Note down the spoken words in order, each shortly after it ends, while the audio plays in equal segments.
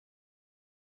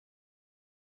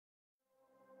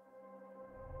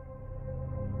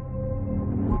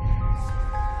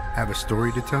Have a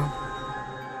story to tell?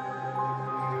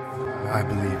 I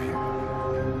believe you.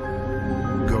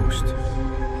 Ghost,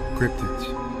 cryptids,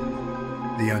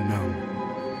 the unknown.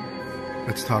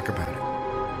 Let's talk about it.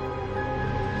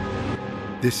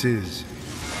 This is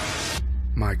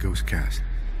my GhostCast.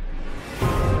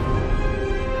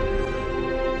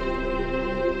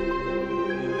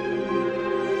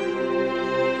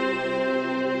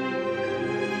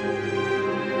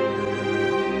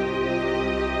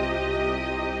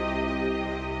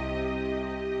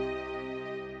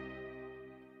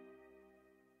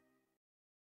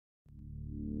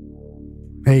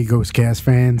 Hey GhostCast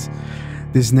fans,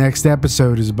 this next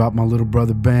episode is about my little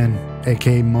brother Ben,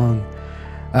 aka Mung.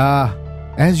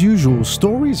 As usual,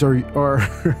 stories are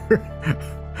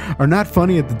are not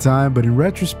funny at the time, but in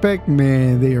retrospect,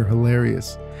 man, they are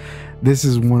hilarious. This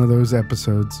is one of those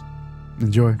episodes.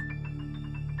 Enjoy.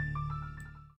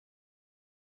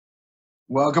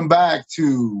 Welcome back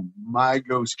to my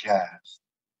GhostCast.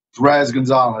 It's Raz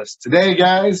Gonzalez. Today,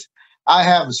 guys, I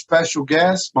have a special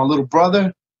guest, my little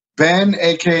brother, Ben,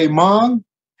 aka Mung.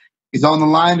 He's on the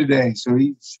line today, so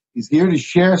he's here to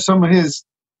share one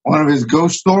of his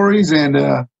ghost stories and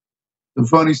some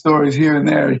funny stories here and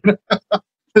there.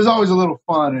 There's always a little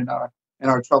fun in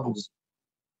our troubles.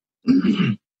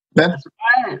 Ben? That's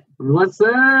right. What's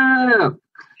up?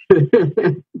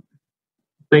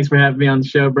 Thanks for having me on the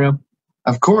show, bro.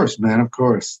 Of course, man. Of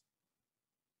course.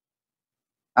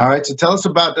 All right. So tell us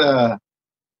about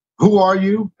who are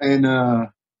you? And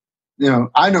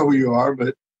I know who you are,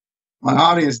 but my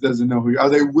audience doesn't know who you are.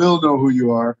 They will know who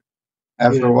you are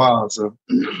after a while. So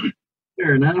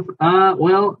fair enough.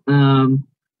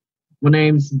 My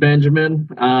name's Benjamin,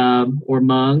 or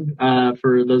Mung,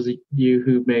 for those of you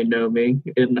who may know me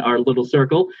in our little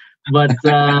circle. But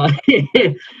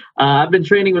I've been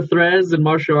training with Threz in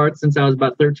martial arts since I was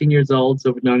about 13 years old,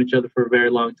 so we've known each other for a very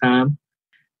long time.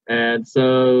 And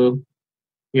so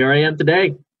here I am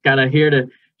today, kind of here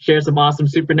to share some awesome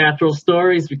supernatural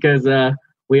stories because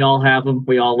we all have them,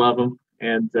 we all love them,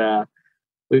 and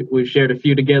we've shared a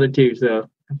few together too. So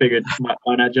I figured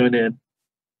why not join in.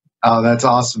 Oh, that's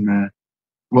awesome, man.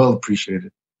 Well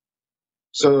appreciated.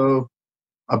 So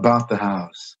about the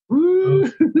house.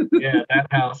 Woo! Yeah, that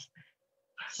house.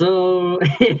 So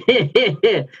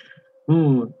I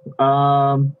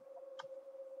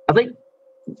think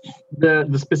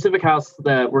the specific house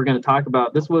that we're going to talk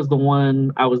about, this was the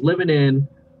one I was living in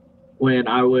when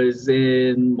I was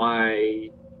in my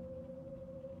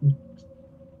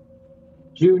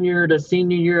junior to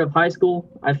senior year of high school,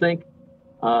 I think.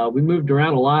 We moved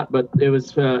around a lot, but it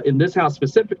was in this house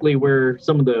specifically where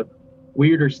some of the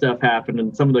weirder stuff happened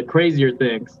and some of the crazier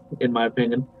things, in my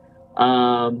opinion.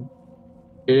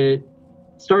 It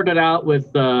started out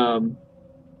with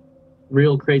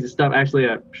real crazy stuff. Actually,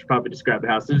 I should probably describe the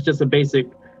house. It was just a basic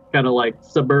kind of like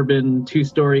suburban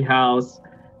 2-story house.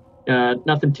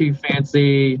 Nothing too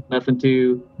fancy, nothing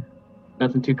too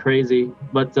crazy.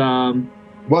 But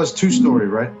was 2-story,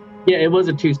 right? Yeah, it was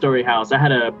a 2-story house. I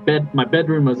had a bed. My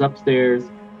bedroom was upstairs,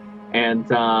 and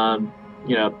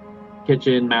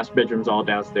kitchen, master bedrooms all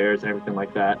downstairs, and everything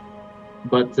like that.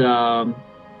 But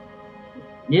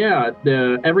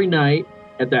every night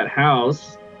at that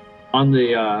house, on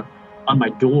my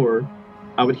door,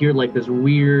 I would hear like this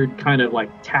weird kind of like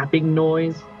tapping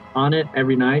noise on it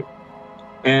every night.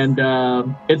 And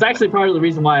it's actually part of the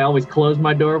reason why I always close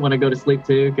my door when I go to sleep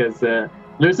too, because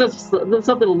there's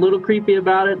something a little creepy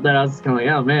about it that I was kind of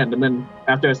like, oh man. And then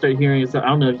after I started hearing it, I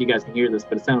don't know if you guys can hear this,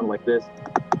 but it sounded like this.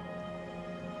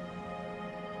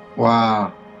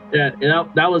 Wow. Yeah,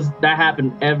 that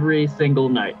happened every single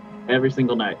night,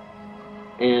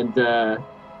 and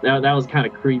that was kind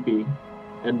of creepy.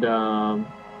 And there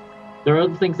are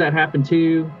other things that happened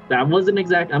too that I'm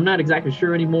not exactly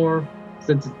sure anymore,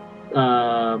 since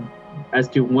as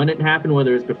to when it happened,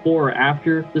 whether it's before or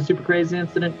after the super crazy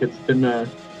incident. It's been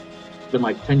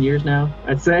like 10 years now,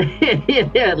 I'd say. Yeah,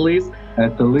 at least.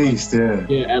 At the least, yeah.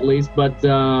 Yeah, at least. But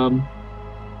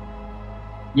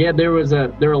yeah, there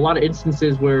were a lot of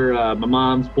instances where my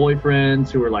mom's boyfriends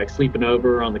who were like sleeping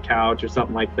over on the couch or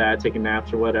something like that, taking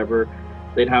naps or whatever,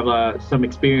 they'd have some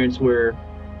experience where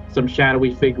some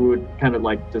shadowy figure would kind of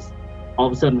like just all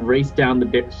of a sudden race down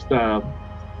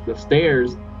the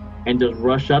stairs and just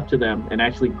rush up to them and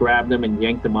actually grab them and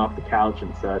yank them off the couch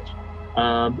and such.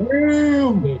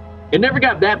 It never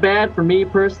got that bad for me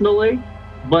personally,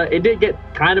 but it did get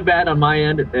kind of bad on my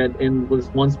end in was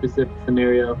one specific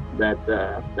scenario that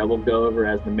we'll go over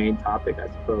as the main topic,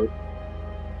 I suppose.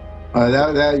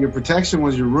 That your protection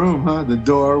was your room, huh? The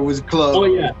door was closed. Oh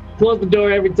yeah, close the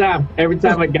door every time I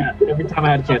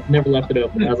had a chance. Never left it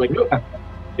open. I was like, nope.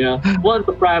 Yeah, one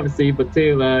for privacy, but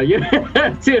two,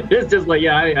 two, it's just like,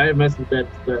 yeah, I mess with that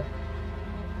stuff.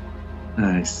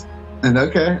 Nice. And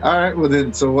okay, all right. Well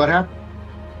then, so what happened?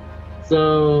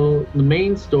 So the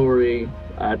main story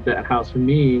at that house for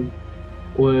me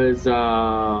was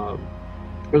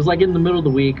it was like in the middle of the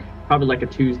week, probably like a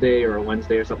Tuesday or a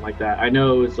Wednesday or something like that. I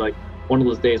know it was like one of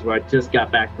those days where I just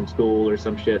got back from school or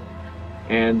some shit,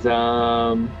 and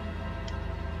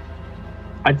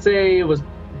I'd say it was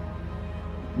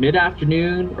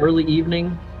mid-afternoon, early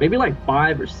evening, maybe like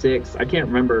 5 or 6. I can't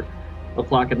remember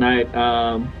o'clock at night.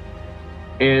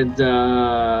 And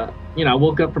I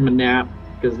woke up from a nap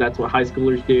because that's what high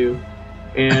schoolers do.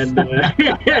 And,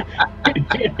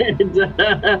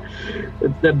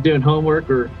 instead of doing homework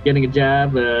or getting a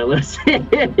job, let's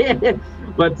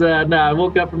but no, I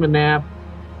woke up from a nap,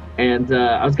 and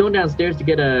I was going downstairs to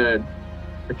get a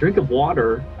drink of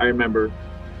water, I remember.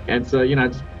 And so, I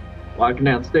just walking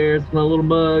downstairs with my little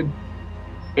mug,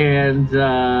 and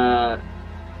I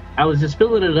was just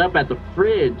filling it up at the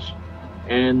fridge,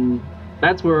 and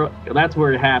that's where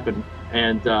it happened.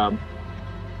 And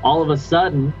all of a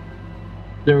sudden,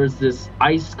 there was this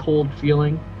ice cold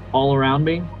feeling all around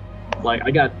me. Like,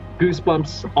 I got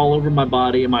goosebumps all over my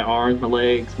body and my arms, my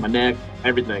legs, my neck,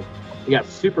 everything. It got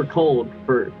super cold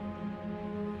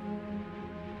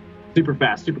super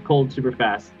fast, super cold, super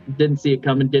fast. Didn't see it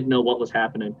coming, didn't know what was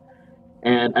happening.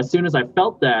 And as soon as I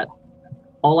felt that,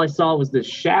 all I saw was this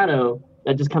shadow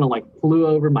that just kind of like flew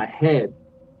over my head.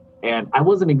 And I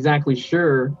wasn't exactly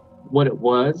sure what it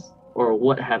was or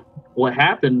what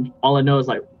happened. All I know is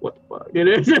like, what the fuck?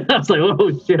 I was like,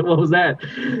 oh shit, what was that?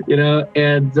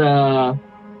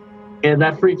 And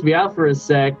that freaked me out for a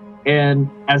sec. And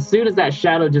as soon as that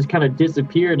shadow just kind of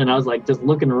disappeared and I was like just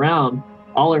looking around,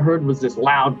 all I heard was this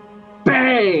loud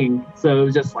bang. So it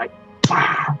was just like,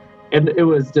 bah! And it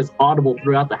was just audible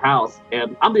throughout the house.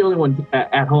 And I'm the only one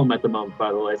at home at the moment,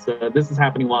 by the way. So this is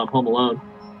happening while I'm home alone.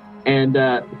 And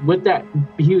with that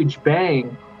huge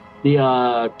bang,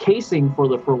 the casing for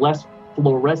the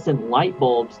fluorescent light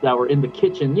bulbs that were in the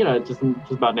kitchen, just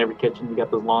about in every kitchen, you got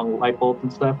those long light bulbs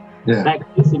and stuff. Yeah. That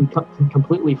casing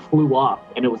completely flew off,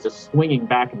 and it was just swinging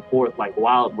back and forth like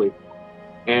wildly.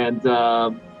 And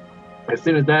as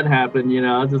soon as that happened,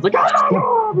 I was just like,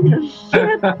 oh,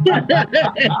 shit.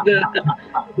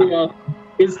 And,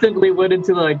 instantly went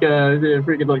into like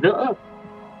freaking like,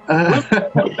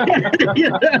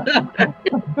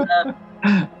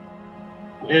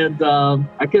 and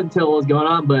I couldn't tell what was going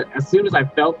on, but as soon as I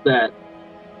felt that,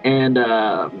 and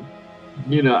I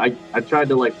tried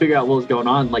to like figure out what was going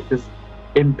on, like this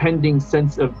impending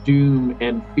sense of doom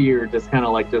and fear just kind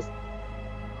of like just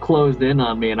closed in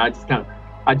on me, and I'm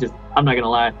not gonna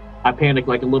lie, I panicked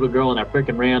like a little girl and I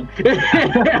freaking ran.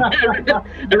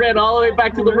 I ran all the way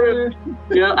back to the room.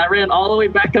 I ran all the way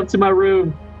back up to my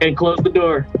room and closed the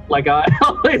door like I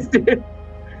always did.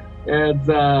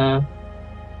 And I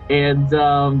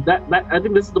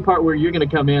think this is the part where you're gonna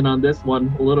come in on this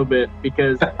one a little bit,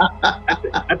 because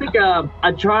I think I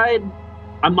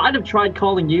might have tried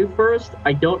calling you first.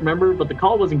 I don't remember, but the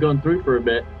call wasn't going through for a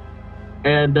bit.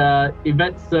 And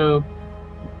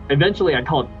eventually I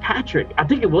called Patrick. I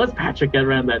think it was Patrick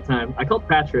around that time. I called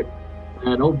Patrick,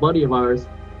 an old buddy of ours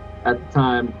at the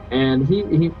time, and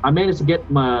I managed to get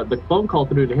the phone call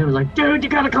through to him. I was like, dude, you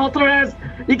gotta call Therese.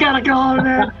 You gotta call him,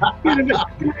 man. Get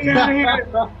me out of here.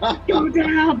 Go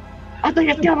down. I think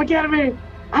it's coming at me.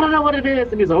 I don't know what it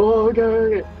is. And he's like, oh,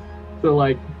 okay. So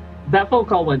like that phone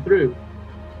call went through.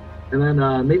 And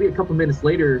then maybe a couple minutes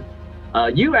later,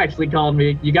 you actually called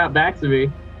me. You got back to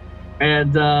me.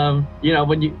 And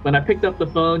when I picked up the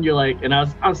phone, you're like, and I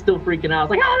was still freaking out.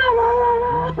 I was like,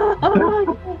 oh,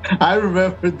 no. I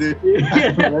remember, dude.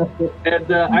 Yeah.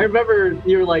 And I remember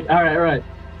you were like, all right.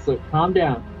 So calm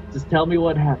down. Just tell me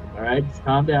what happened. All right, just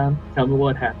calm down. Tell me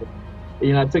what happened.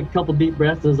 I took a couple deep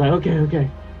breaths. I was like, okay.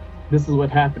 This is what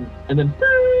happened. And then.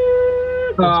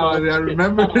 I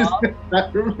remember this.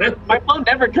 My phone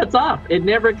never cuts off. It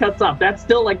never cuts off. That's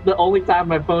still like the only time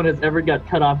my phone has ever got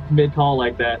cut off mid-call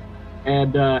like that.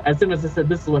 And as soon as I said,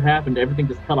 this is what happened, everything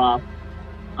just cut off.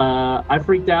 I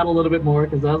freaked out a little bit more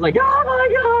because I was like, oh my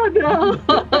God,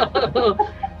 no!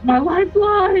 My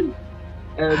lifeline!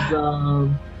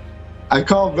 And I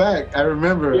called back. I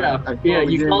remember. Yeah,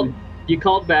 you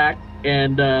called back,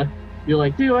 and you're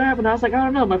like, dude, what happened? I was like, I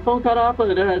don't know, my phone cut off.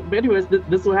 But anyways, this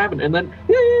is what happened. And then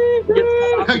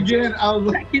again, I was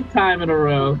like, second time in a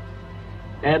row.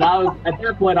 And I was at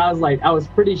that point, I was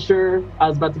pretty sure I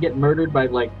was about to get murdered by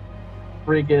like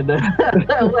freaking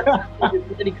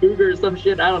Freddy Krueger or some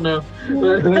shit. I don't know.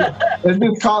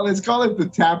 let's call it the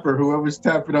tapper, whoever's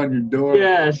tapping on your door.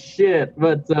 Yeah, shit.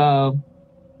 But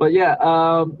But yeah,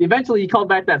 eventually he called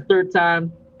back that third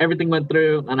time. Everything went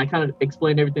through, and I kind of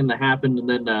explained everything that happened. And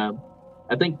then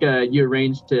I think you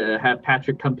arranged to have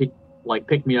Patrick come pick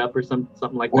me up or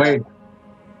something like that. Wait.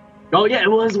 Oh yeah,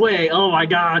 it was Way. Oh my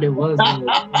God, it was Way.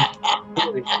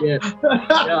 Holy shit.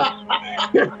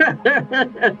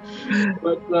 Yeah.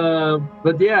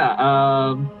 but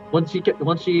yeah, once she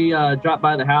dropped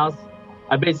by the house,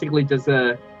 I basically just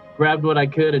grabbed what I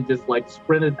could and just like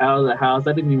sprinted out of the house.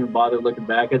 I didn't even bother looking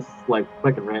back. I just like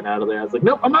fucking ran out of there. I was like,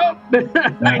 nope, I'm out.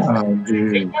 Oh,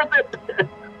 dude.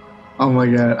 Oh my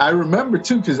God. I remember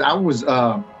too, because I was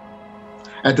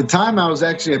at the time I was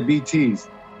actually at BT's.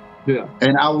 Yeah.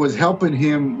 And I was helping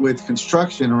him with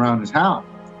construction around his house.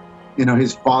 You know,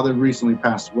 his father recently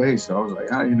passed away, so I was like,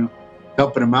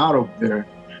 helping him out over there.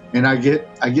 And I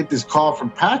get this call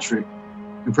from Patrick,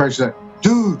 and Patrick's like,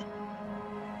 dude,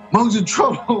 Mung's in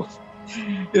trouble.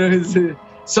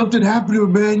 Something happened to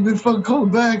him, man. You been fucking calling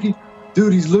back. He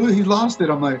lost it.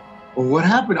 I'm like, well, what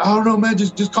happened? I don't know, man.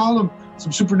 Just call him.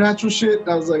 Some supernatural shit. And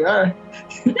I was like, all right.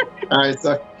 All right,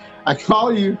 so I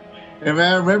call you. And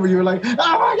man, I remember you were like, oh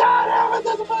my God, I want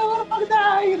to fucking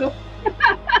die, you know.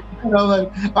 And I'm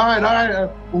like, all right.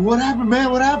 Well, what happened,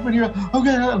 man? What happened? You're like,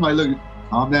 okay. I'm like, look,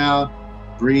 calm down,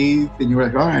 breathe. And you were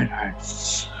like, all right.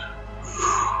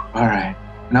 All right.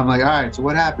 And I'm like, all right, so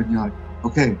what happened? And you're like,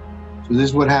 okay, so this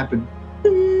is what happened.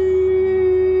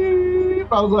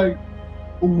 I was like,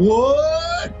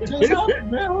 what just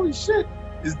happened, man? Holy shit.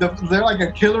 Is there like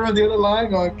a killer on the other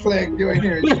line going, click, you ain't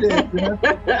hearing shit, you know?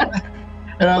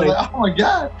 And I was like, oh my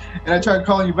God. And I tried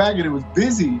calling you back and it was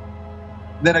busy.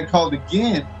 Then I called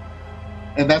again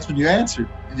and that's when you answered.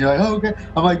 And you're like, oh, okay.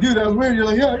 I'm like, dude, that was weird. You're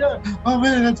like, yeah. Oh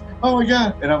man, oh my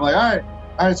God. And I'm like, all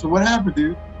right, so what happened,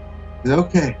 dude? He's like,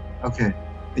 okay.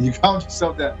 And you calmed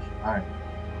yourself down. All right.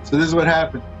 So this is what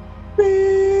happened. Beep.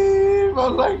 I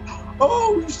was like,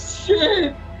 oh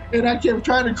shit. And I kept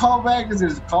trying to call back because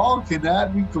this call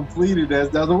cannot be completed as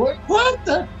the other way. What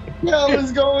the hell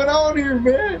is going on here,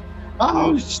 man?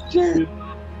 Oh shit.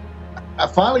 I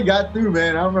finally got through,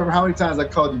 man. I don't remember how many times I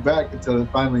called you back until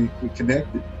finally we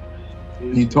connected.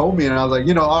 And you told me, and I was like,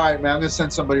 all right, man, I'm going to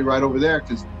send somebody right over there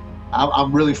because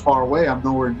I'm really far away. I'm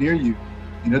nowhere near you.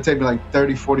 It'll take me like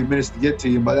 30, 40 minutes to get to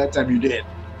you. And by that time, you're dead.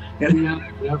 Yeah.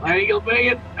 I ain't gonna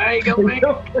make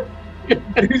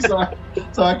it.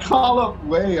 So I call up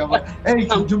Way. I'm like, hey,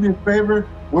 can you do me a favor?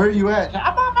 Where are you at?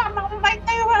 I'm right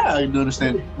there. I didn't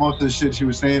understand most of the shit she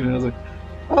was saying. And I was like,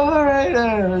 all right,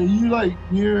 I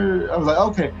was like,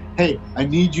 okay, hey, I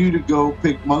need you to go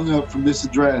pick Mung up from this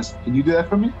address. Can you do that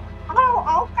for me?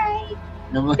 Oh, okay.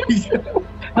 And I'm like,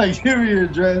 give me your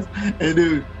address. And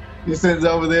dude, he sends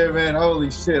over there, man. Holy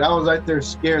shit. I was right there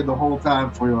scared the whole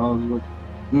time for you. I was like,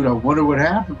 dude, I wonder what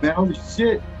happened, man. Holy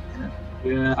shit.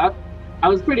 Yeah, I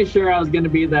was pretty sure I was going to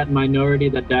be that minority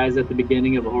that dies at the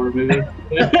beginning of a horror movie.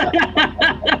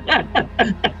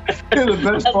 The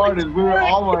best part is we were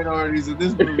all minorities in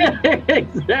this movie.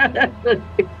 Exactly.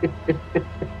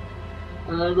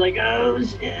 I was like, oh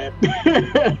shit.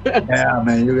 Yeah,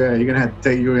 man, you're gonna have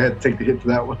to take the hit for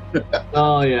that one.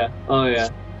 Oh yeah.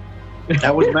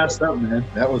 That was messed up, man.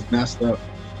 That was messed up.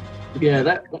 Yeah,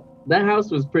 that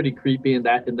house was pretty creepy in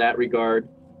that regard.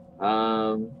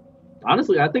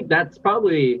 Honestly, I think that's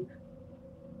probably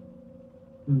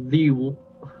the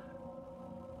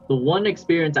one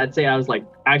experience I'd say I was like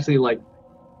actually like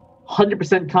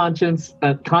 100%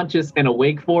 conscious and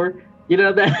awake for. You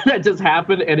know, that just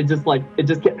happened, and it just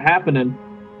kept happening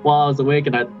while I was awake,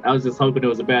 and I was just hoping it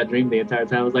was a bad dream the entire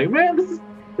time. I was like, man, this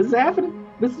is happening.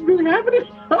 This is really happening.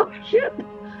 Oh shit.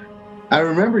 I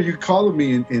remember you calling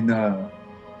me in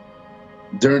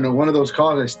during one of those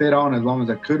calls. I stayed on as long as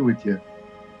I could with you.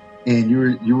 And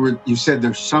you said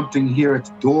there's something here at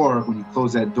the door when you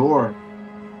close that door.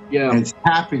 Yeah. And it's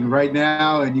tapping right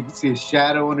now, and you can see a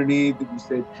shadow underneath. And you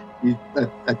said,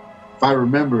 if I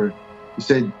remember, you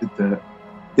said that the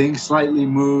thing slightly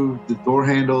moved, the door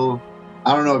handle.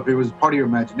 I don't know if it was part of your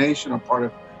imagination or part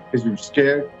of because you were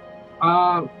scared.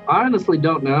 I honestly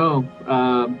don't know.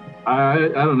 I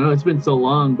don't know. It's been so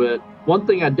long, but one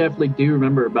thing I definitely do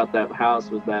remember about that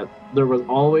house was that there was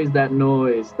always that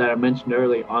noise that I mentioned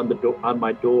earlier on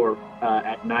my door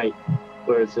at night,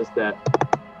 where it's just that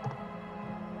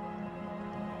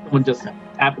someone just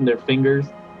tapping their fingers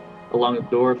along the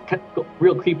door,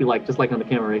 real creepy, like just like on the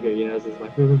camera right here. You know, it's just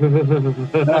like.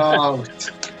 Oh,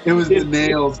 it was the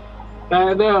nails.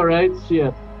 I know, right?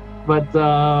 Shit, but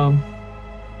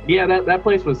yeah, that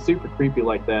place was super creepy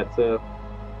like that. So.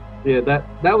 Yeah,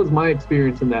 that was my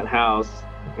experience in that house,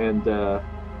 and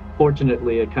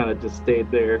fortunately, it kind of just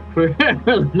stayed there for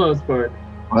the most part.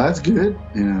 Well, that's good.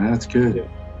 Yeah, that's good.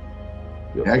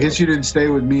 I guess you didn't stay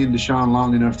with me and Deshaun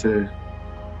long enough to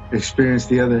experience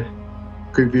the other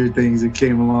creepier things that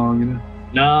came along, you know?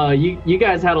 No, you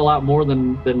guys had a lot more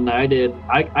than I did.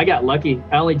 I got lucky.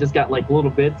 I only just got like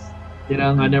little bits, you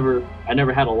know. I never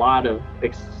had a lot of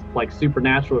like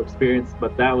supernatural experience,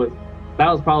 but that was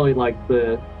probably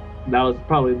the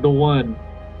one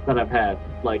that I've had,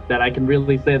 like, that I can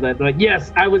really say that, like,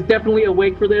 yes, I was definitely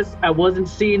awake for this. I wasn't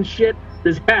seeing shit.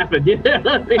 This happened. You know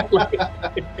what I mean? Like,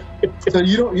 so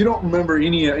you don't remember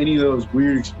any of those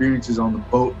weird experiences on the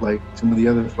boat like some of the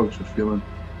other folks were feeling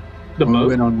when we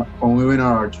went on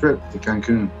our trip to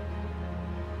Cancun?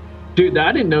 Dude,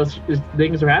 I didn't know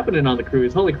things were happening on the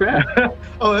cruise. Holy crap!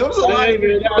 Oh, that was a lot.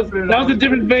 That was a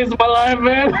different phase of my life,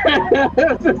 man.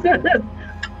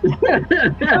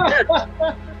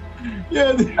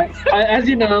 Yeah. As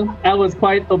you know, I was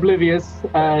quite oblivious.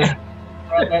 Yeah,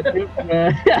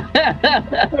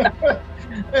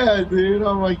 dude.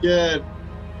 Oh my god.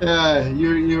 Yeah,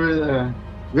 you were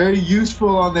very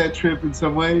useful on that trip in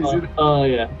some ways. Oh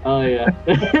yeah. All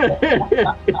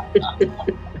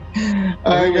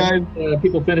right, guys.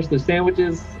 People finished their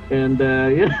sandwiches, and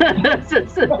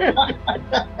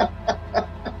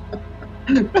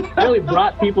really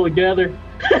brought people together.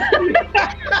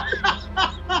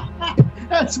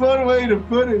 That's one way to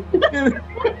put it.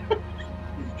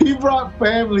 He brought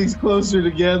families closer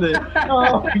together.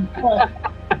 Oh my God.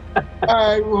 All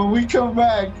right, when we come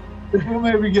back, we'll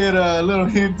maybe get a little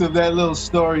hint of that little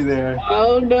story there.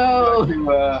 Oh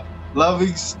no!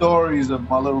 Loving stories of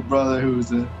my little brother,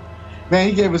 who's a man.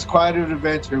 He gave us quite an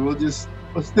adventure. We'll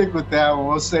stick with that one.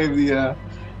 We'll save the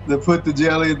put the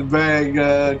jelly in the bag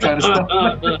kind of stuff.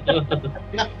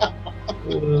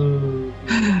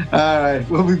 All right,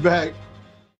 we'll be back.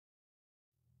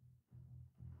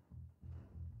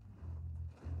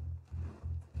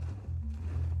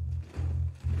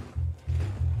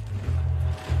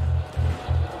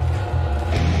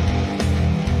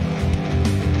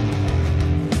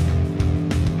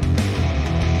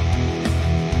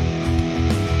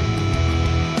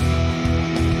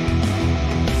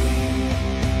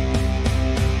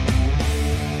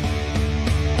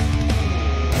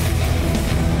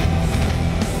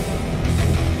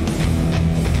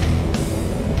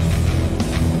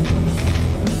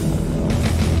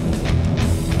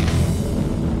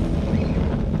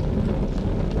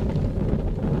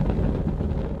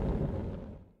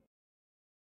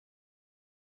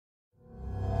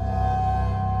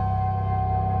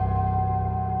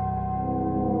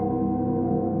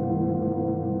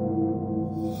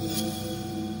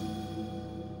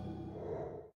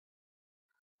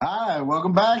 Hi,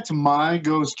 welcome back to my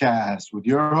GhostCast with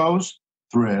your host,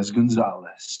 Therese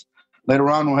Gonzalez. Later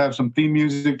on, we'll have some theme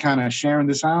music kind of sharing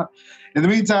this out. In the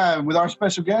meantime, with our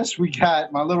special guest, we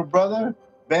got my little brother,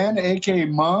 Ben, a.k.a.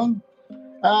 Mung.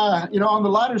 On the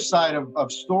lighter side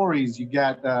of stories, you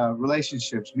got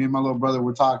relationships. Me and my little brother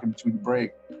were talking between the break.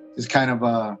 Just kind of,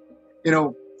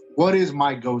 what is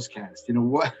my GhostCast?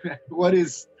 What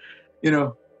is,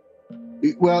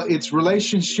 well, it's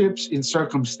relationships in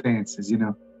circumstances,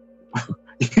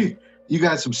 You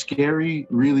got some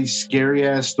really scary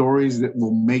ass stories that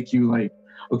will make you like,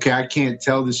 okay, I can't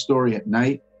tell this story at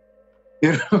night.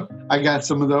 I got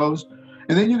some of those.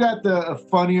 And then you got the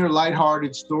funnier,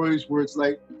 lighthearted stories where it's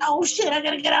like, oh shit, I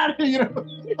gotta get out of here,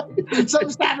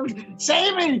 Something's happening.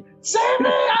 Save me!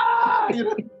 Ah!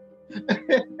 If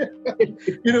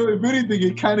anything,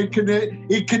 it kind of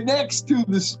connects to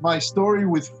my story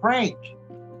with Frank.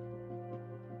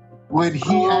 When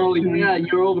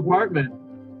your old apartment.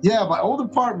 Yeah, my old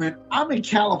apartment. I'm in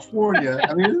California.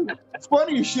 I mean, it's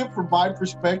funny as shit from my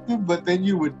perspective, but then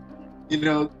you would,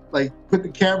 put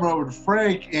the camera over to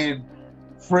Frank, and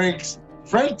Frank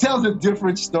tells a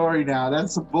different story now.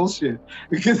 That's some bullshit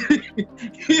because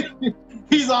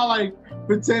he's all like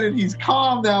pretending he's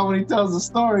calm now when he tells the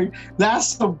story. That's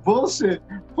some bullshit.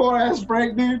 Poor ass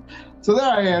Frank, dude. So there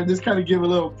I am, just kind of give a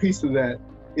little piece of that.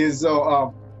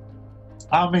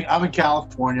 I'm in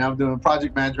California. I'm doing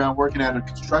project manager. I'm working at a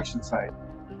construction site,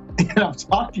 and I'm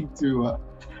talking to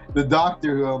the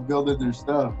doctor who I'm building their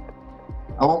stuff.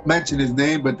 I won't mention his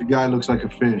name, but the guy looks like a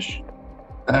fish.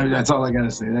 That's all I gotta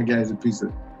say. That guy's a piece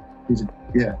of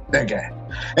that guy.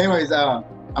 Anyways, I'm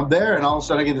there, and all of a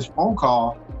sudden I get this phone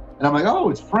call, and I'm like, oh,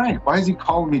 it's Frank. Why is he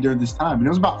calling me during this time? And it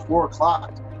was about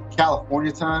 4:00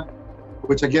 California time,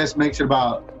 which I guess makes it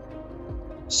about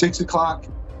 6:00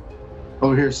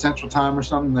 over here Central Time or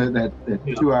something. That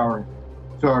 2 hour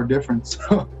difference.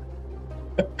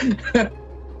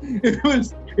 It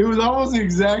was almost the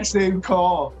exact same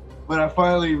call when I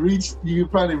finally reached you.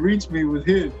 Finally reached me with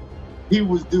his.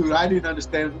 I didn't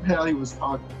understand what the hell he was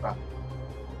talking about.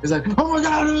 It's like, oh my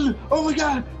god, oh my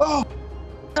god, oh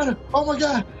my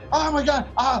god, oh my god,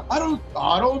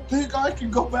 I don't think I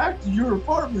can go back to your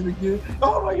apartment again.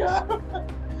 Oh my god.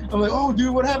 I'm like, oh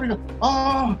dude, what happened?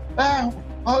 Oh, I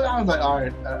was like, all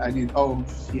right, I need. Oh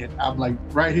shit, I'm like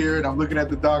right here, and I'm looking at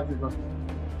the doctor. Going,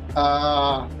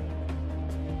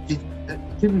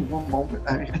 give me one moment.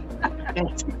 I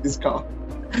can't take this call.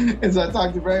 And so I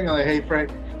talked to Frank. I'm like, hey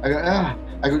Frank, I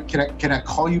go, can I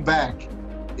call you back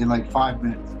in like 5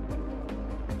 minutes?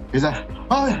 He's like,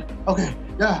 oh yeah, okay,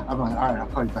 yeah. I'm like, all right, I'll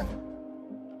call you back.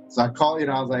 So I called,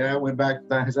 I was like, I went back.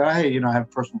 I said, hey, I have a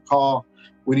personal call.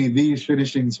 We need these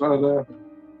finishings. Blah, blah, blah.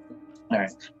 All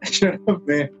right, shut up,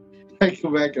 man. I go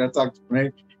back and I talk to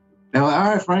Frank. And I'm like, all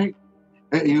right, Frank,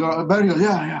 hey, you better? He goes,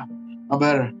 yeah, I'm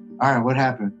better. All right, what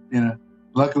happened?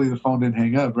 Luckily the phone didn't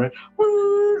hang up, right?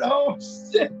 Oh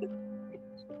shit!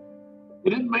 You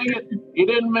didn't make it. You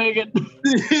didn't make it.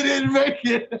 You didn't make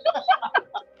it.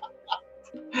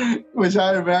 Which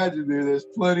I imagine, dude, there's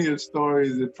plenty of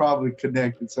stories that probably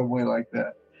connect in some way like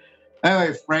that.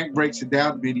 Anyway, Frank breaks it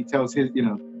down to me and he tells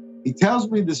he tells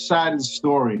me the side of the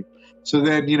story. So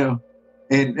then,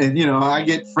 and I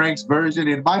get Frank's version.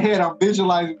 In my head, I'm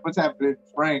visualizing what's happening to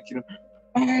Frank,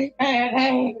 hey.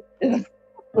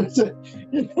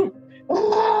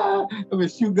 I'm a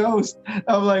shoe ghost.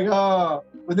 I'm like, oh.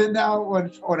 But then now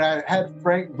when I had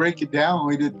Frank break it down,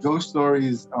 we did ghost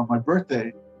stories on my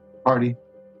birthday party.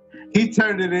 He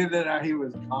turned it into that he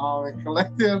was calm and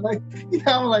collected. I'm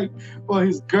like, well,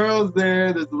 his girl's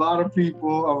there. There's a lot of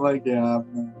people. I'm like, yeah,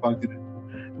 I'm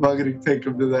not gonna take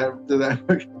him to that.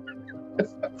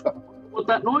 What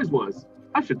that noise was?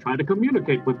 I should try to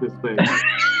communicate with this thing.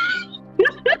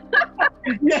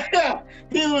 Yeah,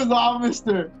 he was all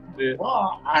Mr. Yeah.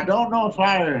 Well, I don't know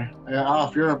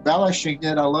if you're embellishing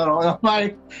it a little. I'm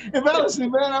like,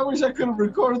 embellishing, man. I wish I could have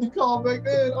recorded the call back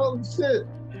then. Holy shit.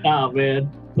 Oh man.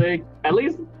 Like, at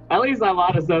least I'm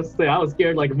honest enough to say I was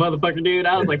scared like a motherfucker, dude.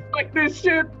 I was like, fuck this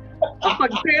shit. I'm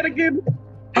fucking panicking.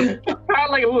 I'm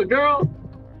crying like a little girl.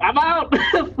 I'm out. I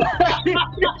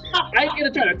ain't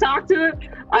gonna try to talk to it.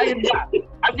 I'm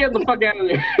getting the fuck out of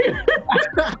there.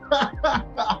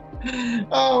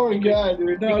 Oh my god,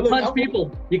 dude. No, you can punch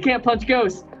people. You can't punch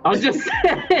ghosts. I was just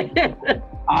saying.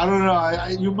 I don't know.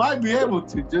 You might be able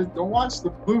to. Just don't watch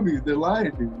the movies. They're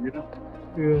lying to you,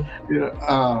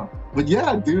 Yeah. But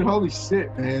yeah, dude, holy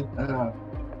shit, man. I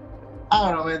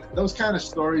don't know, man. Those kind of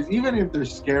stories, even if they're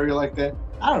scary like that,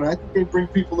 I don't know. I think they bring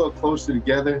people a little closer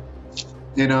together,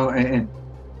 and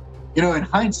in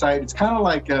hindsight, it's kind of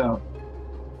like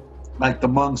the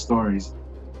Mung stories.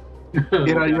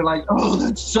 You're like, oh,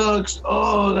 that sucks.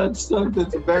 Oh, that sucks.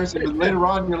 That's embarrassing. But later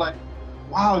on, you're like,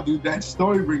 wow, dude, that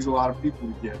story brings a lot of people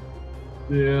together.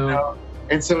 Yeah.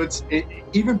 And so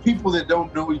even people that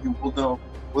don't know you will know,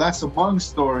 well, that's a Mung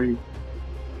story.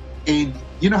 And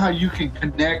you know how you can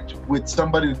connect with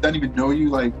somebody that doesn't even know you?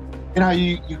 Like, how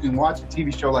you can watch a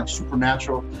TV show like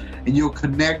Supernatural and you'll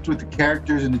connect with the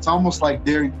characters and it's almost like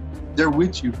they're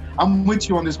with you. I'm with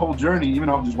you on this whole journey, even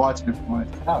though I'm just watching it from my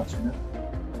couch,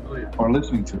 Oh, yeah. Or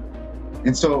listening to it.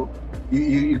 And so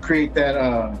you create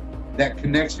that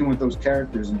connection with those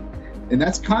characters. And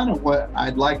that's kind of what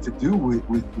I'd like to do with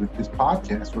this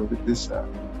podcast or with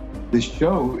this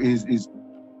show is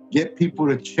get people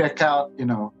to check out,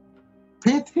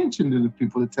 pay attention to the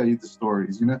people that tell you the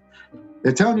stories,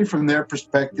 They're telling you from their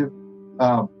perspective.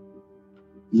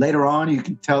 Later on, you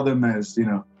can tell them as,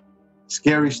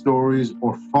 scary stories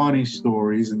or funny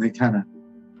stories, and they kind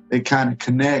of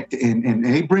connect and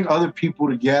they bring other people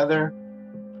together.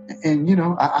 And,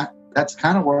 that's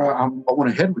kind of where I want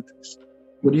to head with this.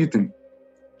 What do you think?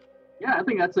 Yeah, I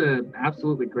think that's an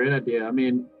absolutely great idea. I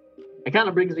mean, it kind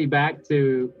of brings me back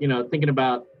to, thinking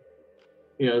about,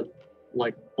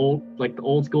 like the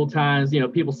old school times,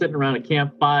 people sitting around a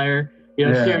campfire,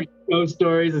 sharing ghost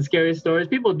stories and scary stories.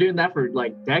 People are doing that for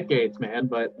like decades, man.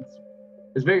 But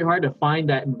it's very hard to find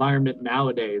that environment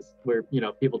nowadays where,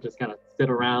 people just kind of sit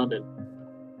around and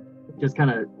just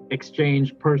kind of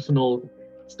exchange personal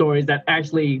stories that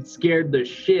actually scared the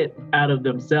shit out of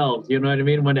themselves. You know what I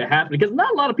mean? When it happened, because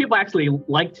not a lot of people actually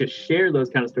like to share those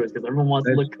kind of stories because everyone wants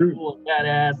to look cool and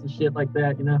badass and shit like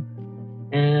that,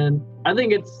 And I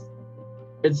think it's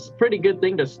a pretty good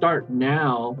thing to start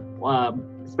now,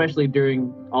 especially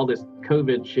during all this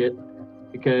COVID shit,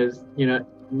 because,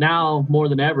 now more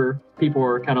than ever, people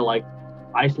are kind of like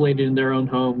isolated in their own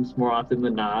homes more often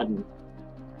than not.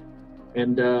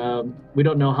 And we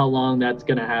don't know how long that's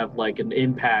going to have like an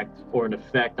impact or an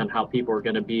effect on how people are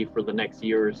going to be for the next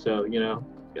year or so,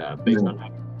 based on how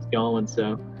it's going.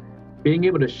 So being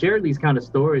able to share these kind of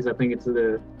stories, I think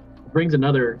brings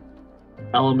another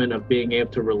element of being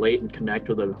able to relate and connect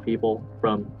with other people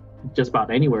from just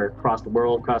about anywhere across the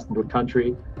world, across the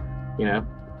country. You know,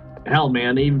 hell,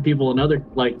 man, even people in other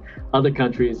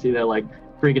countries, you know, like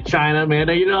freaking China, man.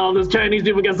 You know, all those Chinese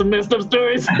people got some messed up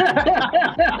stories.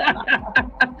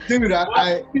 Dude,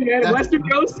 yeah, Western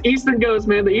ghosts, Eastern ghosts,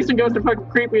 man. The Eastern ghosts are fucking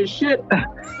creepy as shit.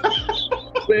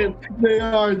 Man. They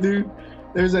are, dude.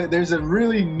 There's a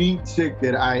really neat chick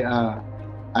that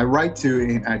I write to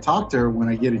and I talk to her when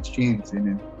I get a chance.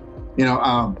 And you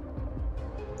know,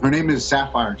 her name is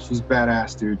Sapphire. She's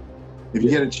badass, dude. If you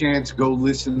get a chance, go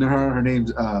listen to her. Her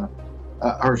name's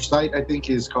her site, I think,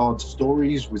 is called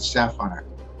Stories with Sapphire.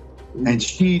 And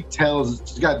she's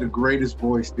got the greatest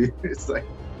voice, dude. It's like,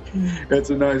 that's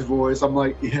a nice voice. I'm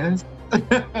like, yes.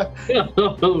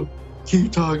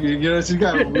 Keep talking. You know, she's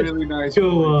got a really nice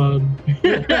Go voice.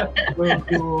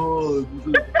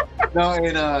 on. No,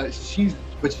 and she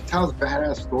tells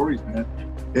badass stories, man.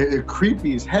 They're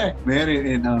creepy as heck, man.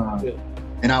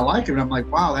 And I like it. And I'm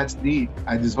like, wow, that's neat.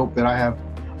 I just hope that I have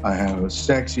a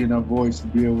sexy enough voice to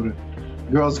be able to.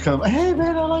 Girls come, hey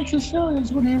man, I like your show. I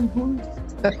just want to hear your voice.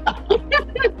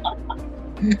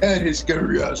 And his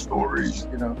scary stories,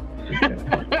 you know.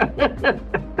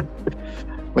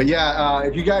 But yeah,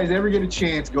 if you guys ever get a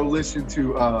chance, go listen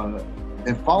to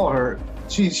and follow her.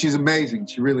 She's amazing.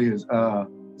 She really is.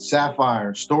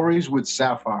 Sapphire, Stories with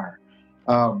Sapphire.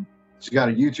 She's got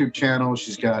a YouTube channel.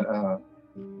 She's got a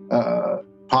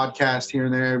podcast here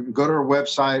and there. Go to her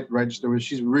website, register with.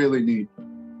 She's really neat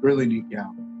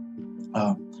gal.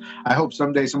 I hope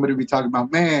someday somebody will be talking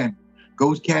about, man,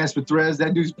 GhostCast with Threads.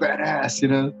 That dude's badass, you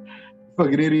know.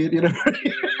 Fucking idiot, you know.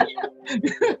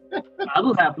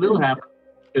 It'll happen.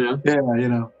 You know. Yeah, you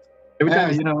know. Every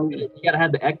time, you know, you gotta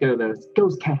have the echo though.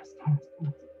 GhostCast.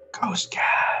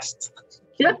 GhostCast.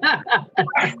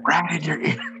 right in your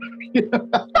ear.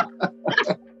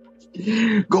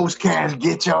 GhostCast,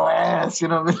 get your ass. You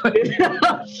know what I mean?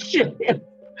 Shit.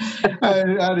 I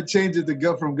had to change it to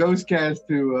go from GhostCast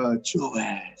to Chill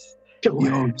Ass.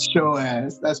 Show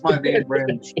Ass. That's my name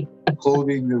brand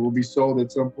clothing that will be sold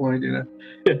at some point. You know,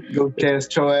 GhostCast,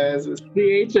 Chill Ass.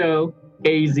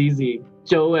 CHOAZZ.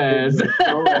 Joe ass.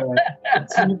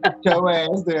 Show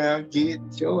ass down. Get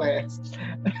your ass.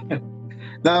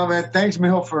 No, man. Thanks,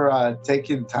 Mijo, for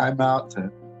taking time out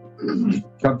to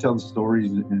come tell the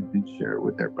stories and share it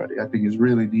with everybody. I think it's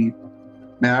really neat.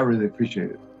 Man, I really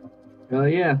appreciate it. Oh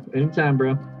yeah, anytime,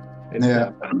 bro.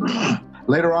 Anytime. Yeah.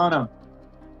 Later on, I'm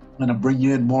gonna bring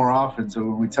you in more often, so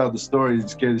when we tell the stories, you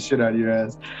scare the shit out of your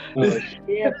ass. Oh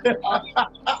shit.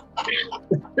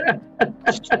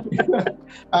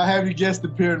 I'll have you guest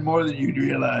appearing more than you'd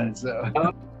realize. So.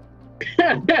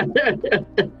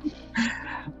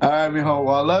 All right, mijo.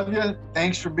 Well, I love you.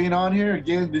 Thanks for being on here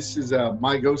again. This is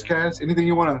my GhostCast.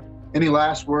 Any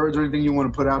last words or anything you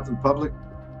want to put out to the public?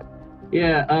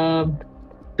 Yeah.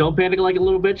 Don't panic like a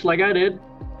little bitch, like I did.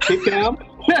 Keep calm.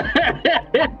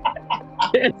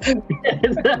 It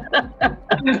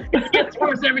gets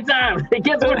worse every time. It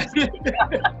gets worse.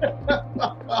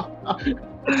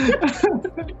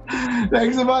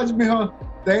 Thanks so much, mijo.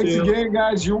 Thanks again,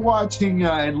 guys. You're watching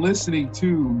and listening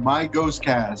to my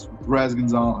GhostCast with Raz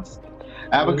Gonzalez.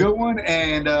 Have a good one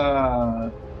and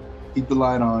keep the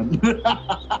light on.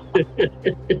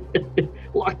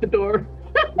 Lock the door.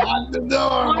 Lock the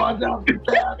door. Watch out for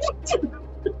that.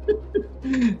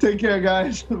 Take care,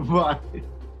 guys. Bye.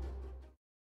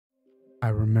 I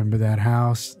remember that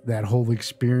house, that whole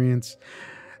experience.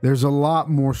 There's a lot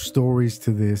more stories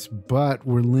to this, but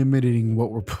we're limiting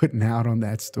what we're putting out on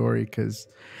that story because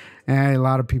a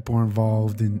lot of people are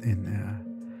involved and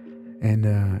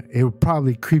it would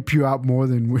probably creep you out more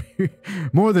than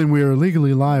we are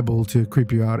legally liable to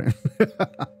creep you out in.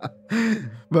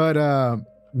 But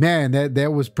man,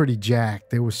 that was pretty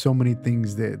jacked. There was so many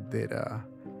things that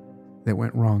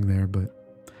went wrong there. But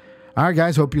all right,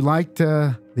 guys, hope you liked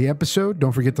the episode.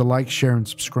 Don't forget to like, share, and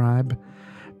subscribe.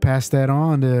 Pass that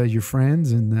on to your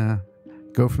friends and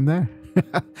go from there.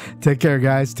 Take care,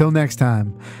 guys. Till next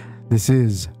time, this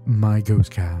is my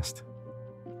GhostCast.